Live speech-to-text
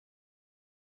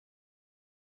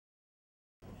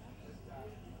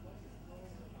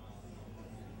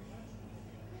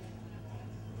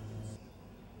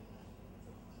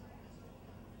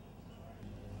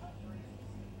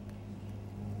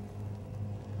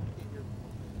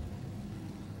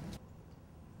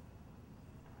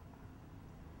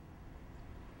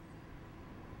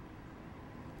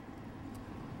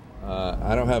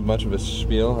I don't have much of a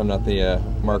spiel. I'm not the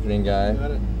marketing guy,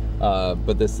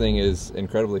 but this thing is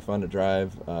incredibly fun to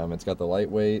drive. It's got the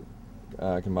lightweight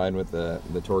combined with the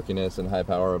torquiness and high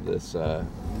power of this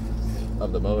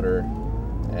of the motor,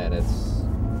 and it's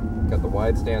got the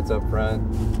wide stance up front.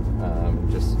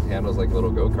 Just handles like a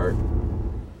little go-kart.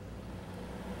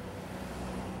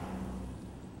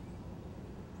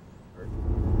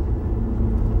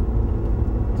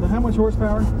 So how much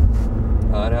horsepower?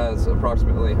 It has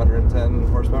approximately 110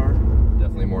 horsepower.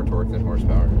 Definitely more torque than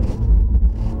horsepower,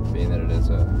 being that it is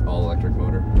an all-electric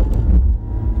motor.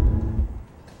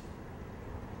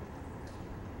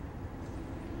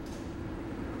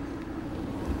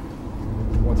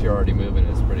 Once you're already moving,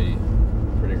 it's pretty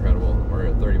incredible. We're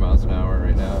at 30 miles an hour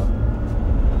right now.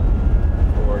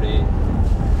 40,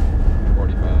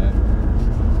 45.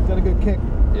 Is that a good kick?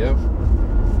 Yep.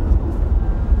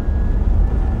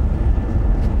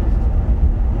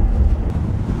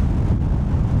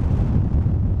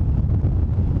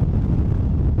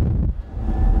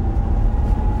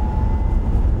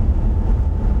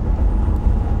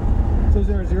 So is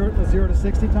there a 0 to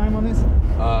 60 time on this?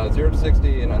 0 to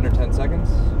 60 in under 10 seconds.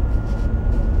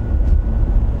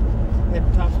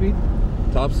 At top speed?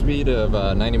 Top speed of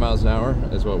 90 miles an hour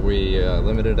is what we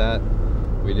limited at.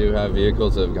 We do have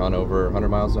vehicles that have gone over 100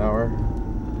 miles an hour,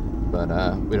 but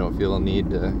we don't feel a need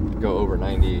to go over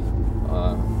 90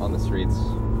 on the streets.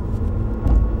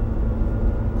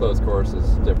 Closed course is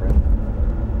different.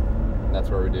 That's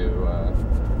where we do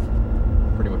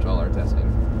pretty much all our testing.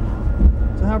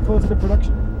 So how close to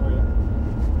production are you?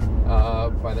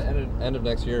 By the end of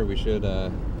next year, we should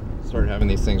start having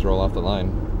these things roll off the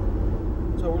line.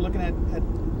 So we're looking at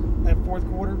fourth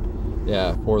quarter?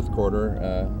 Yeah, fourth quarter,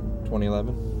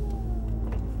 2011.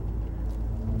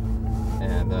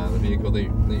 And the vehicle that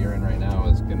you're in right now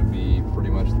is going to be pretty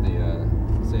much the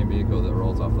same vehicle that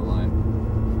rolls off the line.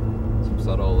 Some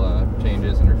subtle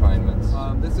changes and refinements.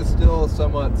 This is still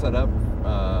somewhat set up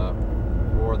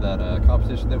for that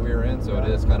competition that we were in, so it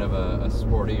is kind of a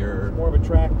sportier... More of a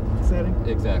track setting?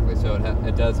 Exactly, so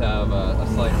it does have a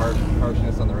slight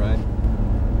harshness on the ride.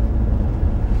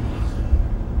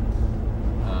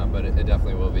 But it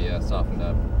definitely will be softened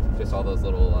up. Just all those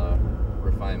little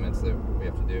refinements that we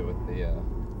have to do with the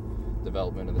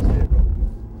development of this vehicle.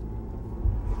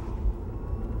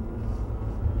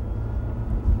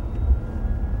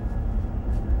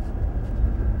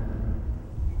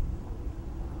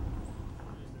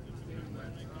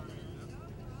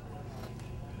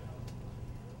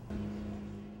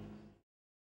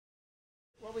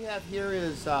 What we have here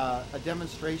is a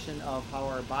demonstration of how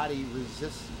our body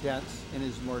resists dents and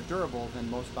is more durable than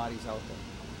most bodies out there.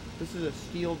 This is a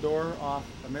steel door off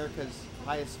America's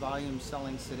highest volume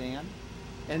selling sedan,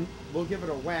 and we'll give it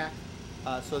a whack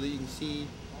so that you can see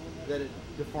that it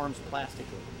deforms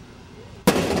plastically.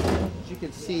 As you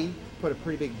can see, put a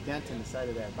pretty big dent in the side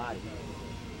of that body.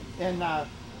 And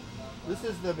this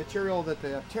is the material that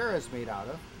the Aptera is made out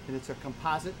of, and it's a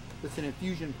composite. It's an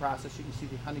infusion process. You can see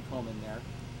the honeycomb in there.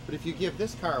 But if you give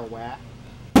this car a whack,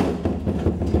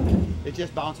 it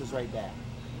just bounces right back.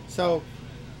 So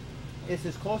it's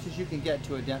as close as you can get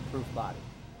to a dent-proof body.